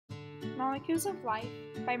Molecules of Life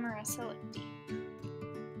by Marissa Lichty.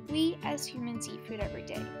 We as humans eat food every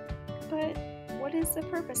day, but what is the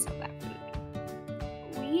purpose of that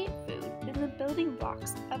food? We eat food, and the building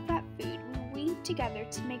blocks of that food we weave together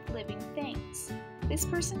to make living things. This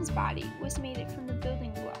person's body was made from the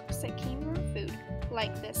building blocks that came from food,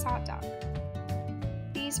 like this hot dog.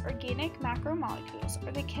 These organic macromolecules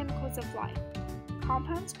are the chemicals of life,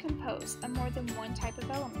 compounds composed of more than one type of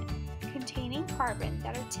element, containing carbon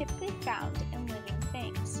that are typically found in living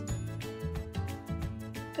things.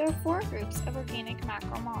 There are four groups of organic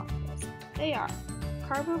macromolecules. They are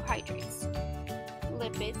carbohydrates,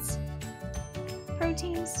 lipids,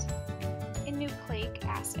 proteins, and nucleic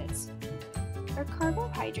acids. A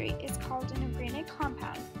carbohydrate is called an organic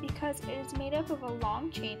compound because it is made up of a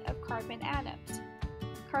long chain of carbon atoms.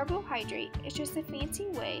 Carbohydrate is just a fancy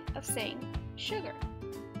way of saying sugar.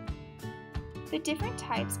 The different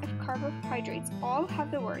types of carbohydrates all have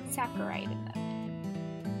the word saccharide in them.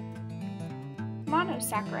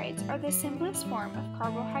 Monosaccharides are the simplest form of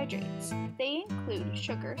carbohydrates. They include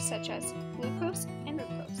sugars such as glucose and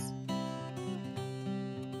fructose.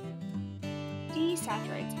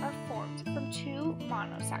 Disaccharides are formed from two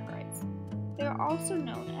monosaccharides. They are also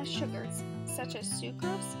known as sugars such as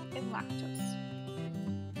sucrose and lactose.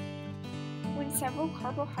 When several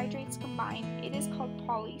carbohydrates combine, it is called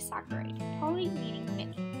polysaccharide, poly meaning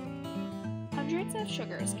many. Hundreds of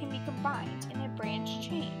sugars can be combined in a branched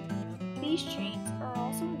chain. These chains are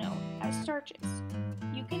also known as starches.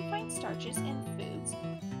 You can find starches in foods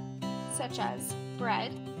such as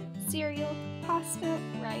bread, cereal, pasta,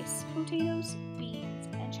 rice, potatoes, beans,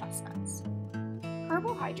 and chestnuts.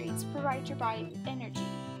 Carbohydrates provide your body with energy.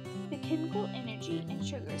 The chemical energy in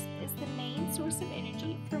sugars is the main source of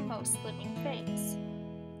energy for most living things.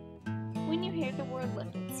 When you hear the word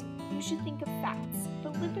lipids, you should think of fats,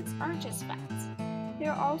 but lipids aren't just fats. They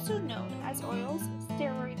are also known as oils,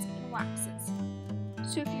 steroids, and waxes.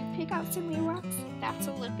 So if you pick out some earwax, that's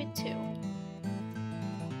a lipid too.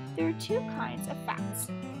 There are two kinds of fats,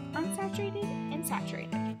 unsaturated and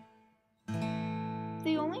saturated.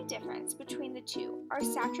 The only difference between the two are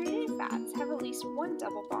saturated fats have at least one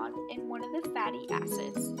double bond in one of the fatty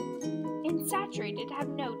acids, and saturated have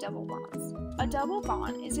no double bonds. A double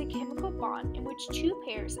bond is a chemical bond in which two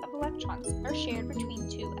pairs of electrons are shared between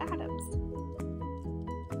two atoms.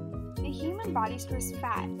 The human body stores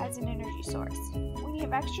fat as an energy source. When you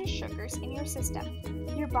have extra sugars in your system,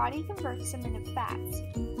 your body converts them into fats.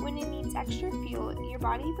 When it needs extra fuel, your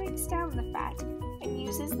body breaks down the fat and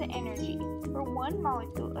uses the energy. For one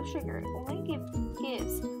molecule of sugar only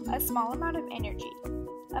gives a small amount of energy.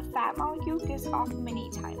 A fat molecule gives off many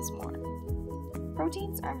times more.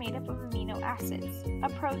 Proteins are made up of amino acids. A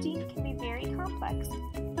protein can be very complex,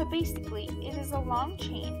 but basically it is a long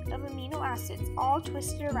chain of amino acids all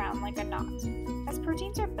twisted around like a knot. As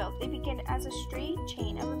proteins are built, they begin as a straight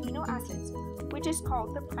chain of amino acids, which is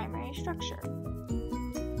called the primary structure.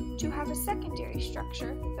 To have a secondary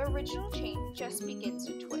structure, the original chain just begins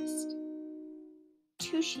to twist.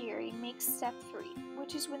 Tertiary makes step 3,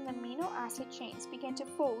 which is when the amino acid chains begin to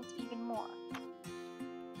fold even more.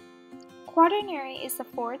 Quaternary is the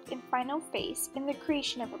fourth and final phase in the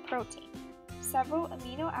creation of a protein. Several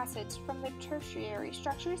amino acids from the tertiary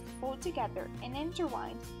structures fold together and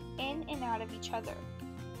intertwine in and out of each other.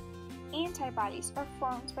 Antibodies are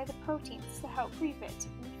formed by the proteins to help prevent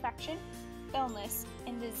infection, illness,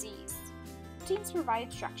 and disease. Proteins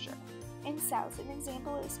provide structure. In cells, an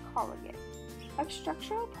example is collagen, a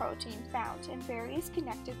structural protein found in various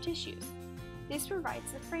connective tissues. This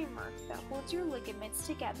provides the framework that holds your ligaments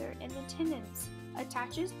together, and the tendons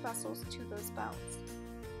attaches muscles to those bones.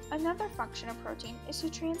 Another function of protein is the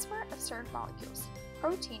transport of certain molecules.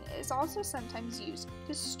 Protein is also sometimes used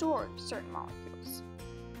to store certain molecules.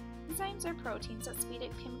 Enzymes are proteins that speed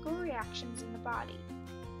up chemical reactions in the body.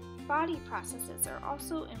 Body processes are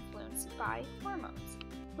also influenced by hormones,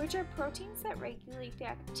 which are proteins that regulate the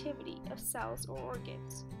activity of cells or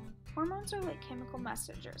organs. Hormones are like chemical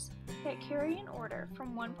messengers that carry an order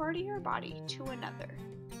from one part of your body to another.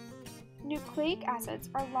 Nucleic acids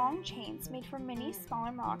are long chains made from many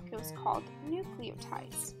smaller molecules called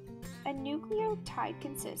nucleotides. A nucleotide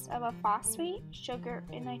consists of a phosphate, sugar,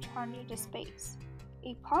 and nitrogenous base.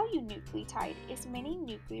 A polynucleotide is many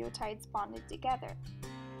nucleotides bonded together.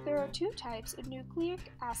 There are two types of nucleic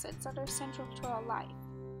acids that are central to our life.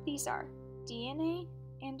 These are DNA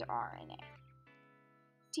and RNA.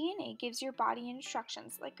 DNA gives your body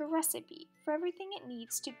instructions like a recipe for everything it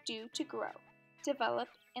needs to do to grow, develop,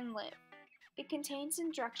 and live. It contains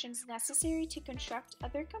instructions necessary to construct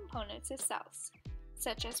other components of cells,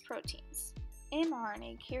 such as proteins.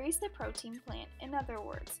 mRNA carries the protein plant, in other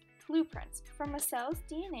words, blueprints from a cell's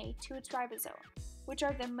DNA to its ribosome, which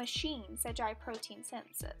are the machines that drive protein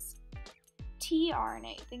synthesis.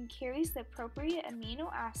 tRNA then carries the appropriate amino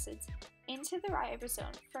acids into the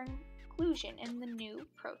ribosome for inclusion in the new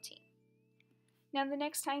protein. Now, the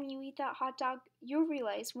next time you eat that hot dog, you'll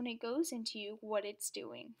realize when it goes into you what it's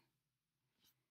doing.